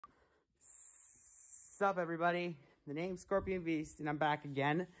What's up, everybody? The name's Scorpion Beast, and I'm back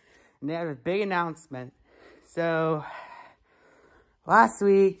again. And they have a big announcement. So, last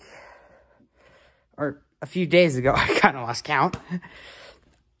week, or a few days ago, I kind of lost count,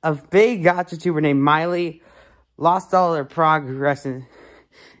 a big gacha tuber named Miylie lost all her progress and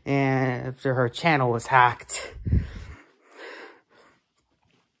after her channel was hacked.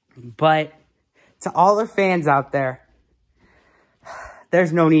 But to all her fans out there,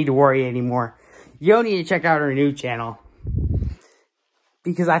 there's no need to worry anymore. You don't need to check out her new channel,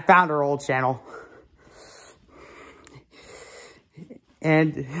 because I found her old channel.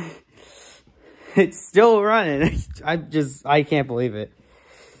 And it's still running. I can't believe it.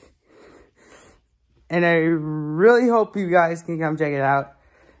 And I really hope you guys can come check it out.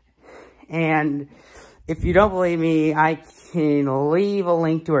 And if you don't believe me, I can leave a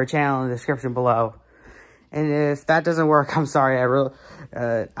link to her channel in the description below. And if that doesn't work, I'm sorry.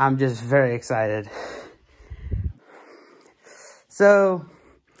 I'm just very excited. So,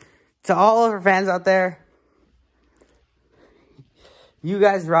 to all of her fans out there, you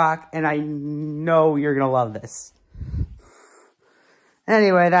guys rock, and I know you're going to love this.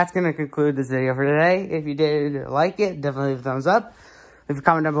 Anyway, that's going to conclude this video for today. If you did like it, definitely leave a thumbs up. Leave a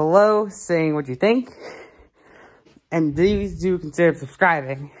comment down below saying what you think. And please do consider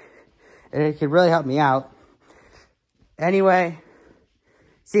subscribing. It could really help me out. Anyway,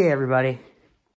 see you, everybody.